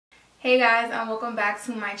Hey guys, and welcome back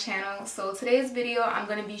to my channel. So today's video I'm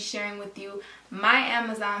going to be sharing with you my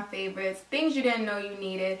Amazon favorites, things you didn't know you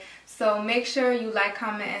needed. So make sure you like,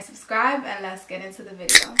 comment, and subscribe, and let's get into the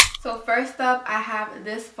video. So first up, I have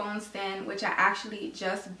this phone stand which I actually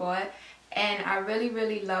just bought, and I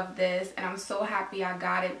really love this, and I'm so happy I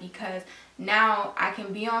got it because now I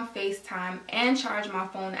can be on FaceTime and charge my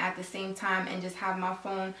phone at the same time and just have my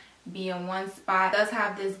phone be in one spot. It does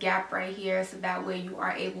have this gap right here, so that way you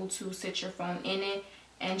are able to sit your phone in it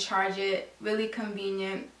and charge it. Really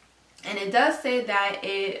convenient. And it does say that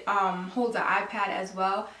it holds an iPad as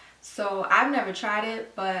well, so I've never tried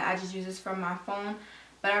it, but I just use this from my phone.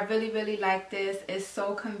 But I really like this. It's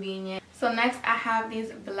so convenient. So next I have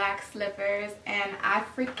these black slippers, and I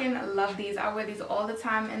freaking love these. I wear these all the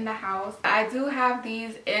time in the house. I do have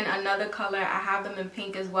these in another color. I have them in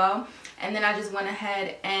pink as well, and then I just went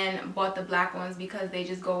ahead and bought the black ones because they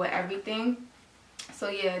just go with everything. So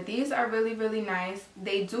yeah, these are really nice.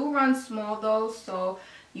 They do run small though, so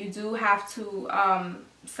you do have to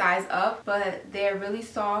size up, but they're really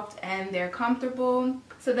soft and they're comfortable.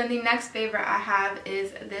 So then the next favorite I have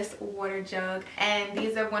is this water jug, and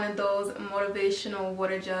these are one of those motivational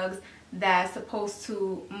water jugs that's supposed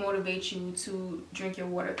to motivate you to drink your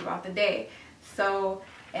water throughout the day. So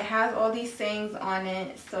it has all these sayings on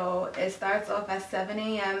it. So it starts off at 7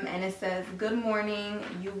 a.m. and it says, "Good morning,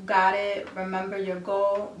 you got it, remember your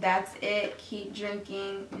goal, that's it, keep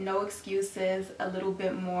drinking, no excuses, a little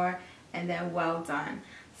bit more, and then well done."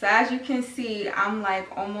 So as you can see, I'm like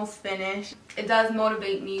almost finished. It does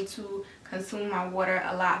motivate me to consume my water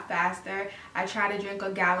a lot faster. I try to drink a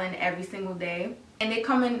gallon every single day. And they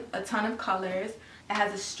come in a ton of colors. It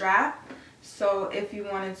has a strap, so if you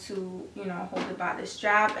wanted to, you know, hold it by the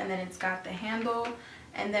strap, and then it's got the handle.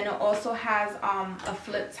 And then it also has a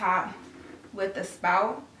flip top with a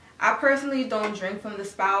spout. I personally don't drink from the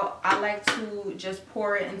spout. I like to just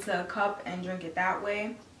pour it into a cup and drink it that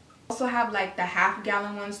way. Also have like the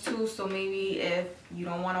half-gallon ones too, so maybe if you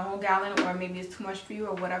don't want a whole gallon, or maybe it's too much for you,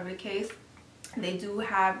 or whatever the case, they do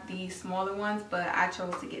have the smaller ones, but I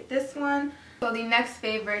chose to get this one. So the next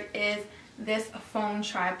favorite is this phone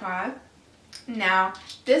tripod. Now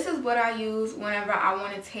this is what I use whenever I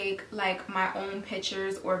want to take like my own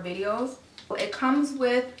pictures or videos. It comes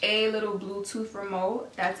with a little Bluetooth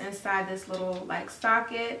remote that's inside this little like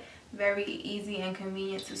socket. Very easy and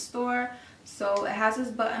convenient to store. So it has this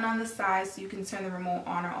button on the side so you can turn the remote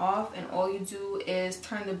on or off, and all you do is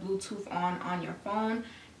turn the Bluetooth on your phone,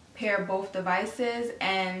 pair both devices,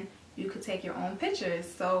 and you could take your own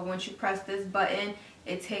pictures. So once you press this button,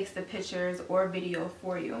 it takes the pictures or video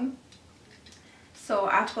for you. So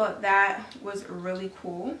I thought that was really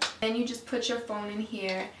cool. Then you just put your phone in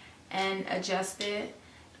here and adjust it,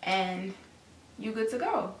 and you're good to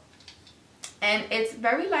go. And it's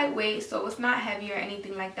very lightweight, so it's not heavy or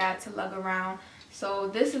anything like that to lug around. So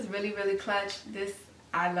this is really clutch.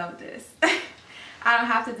 I love this. I don't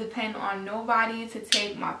have to depend on nobody to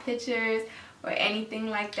take my pictures or anything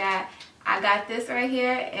like that. I got this right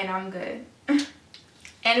here and I'm good.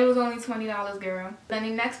 And it was only $20, girl. Then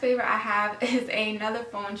the next favorite I have is another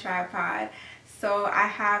phone tripod. So I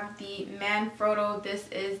have the Manfrotto. This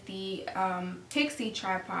is the Pixie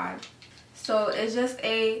tripod. So it's just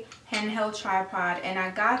a handheld tripod, and I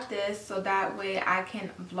got this so that way I can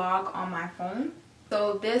vlog on my phone.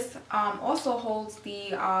 So this also holds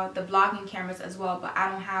the vlogging cameras as well, but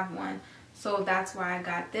I don't have one, so that's why I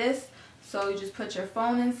got this. So you just put your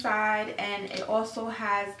phone inside, and it also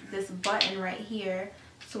has this button right here.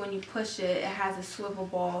 So when you push it, it has a swivel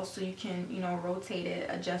ball, so you can, you know, rotate it,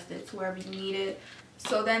 adjust it to wherever you need it.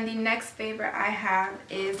 So then the next favorite I have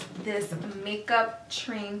is this makeup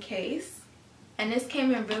train case. And this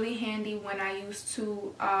came in really handy when I used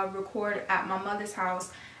to record at my mother's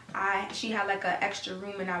house. She had like an extra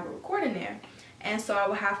room, and I would record in there. And so I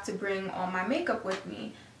would have to bring all my makeup with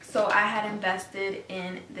me. So I had invested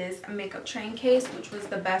in this makeup train case, which was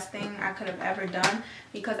the best thing I could have ever done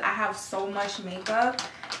because I have so much makeup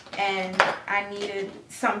and I needed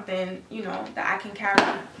something, you know, that I can carry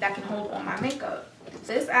that can hold all my makeup.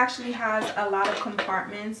 This actually has a lot of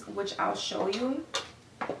compartments, which I'll show you.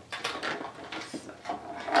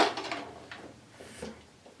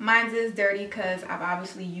 Mine is dirty because I've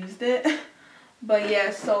obviously used it. But yeah,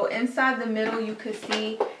 so inside the middle you could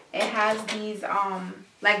see it has these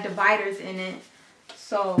like dividers in it.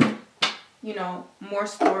 So, you know, more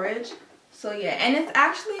storage. So yeah, and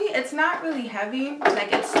it's not really heavy.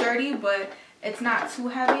 Like it's sturdy, but it's not too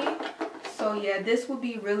heavy. So yeah, this would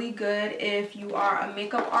be really good if you are a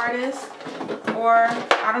makeup artist, or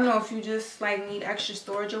I don't know if you just like need extra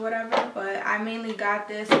storage or whatever. But I mainly got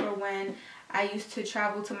this for when I used to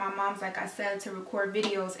travel to my mom's, like I said, to record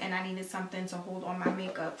videos, and I needed something to hold on my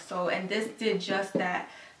makeup. So, and this did just that.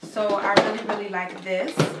 So I really like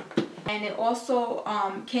this. And it also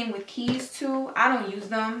came with keys too. I don't use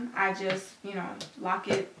them. I just, you know, lock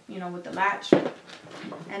it, you know, with the latch.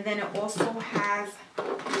 And then it also has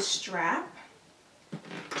the strap.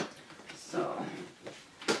 So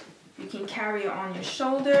you can carry it on your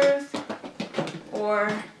shoulders,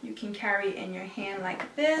 or you can carry it in your hand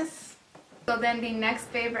like this. So then the next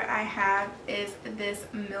favorite I have is this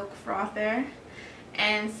milk frother.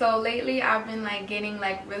 And so lately I've been like getting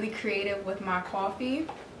like really creative with my coffee.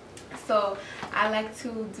 So I like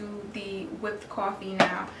to do the whipped coffee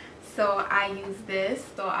now. So I use this.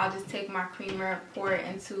 So I'll just take my creamer, pour it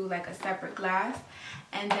into like a separate glass,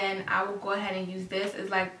 and then I will go ahead and use this. It's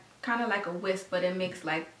like kind of like a whisk, but it makes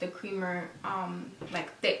like the creamer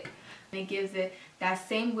like thick. And it gives it that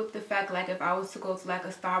same whipped effect. Like if I was to go to like a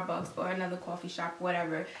Starbucks or another coffee shop,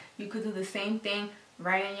 whatever, you could do the same thing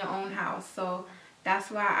right in your own house. So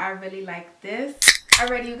that's why I really like this.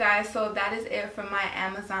 Alrighty, you guys, so that is it for my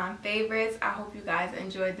Amazon favorites. I hope you guys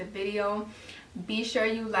enjoyed the video. Be sure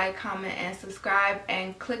you like, comment, and subscribe,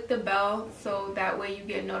 and click the bell so that way you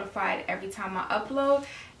get notified every time I upload.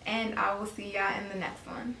 And I will see y'all in the next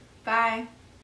one. Bye.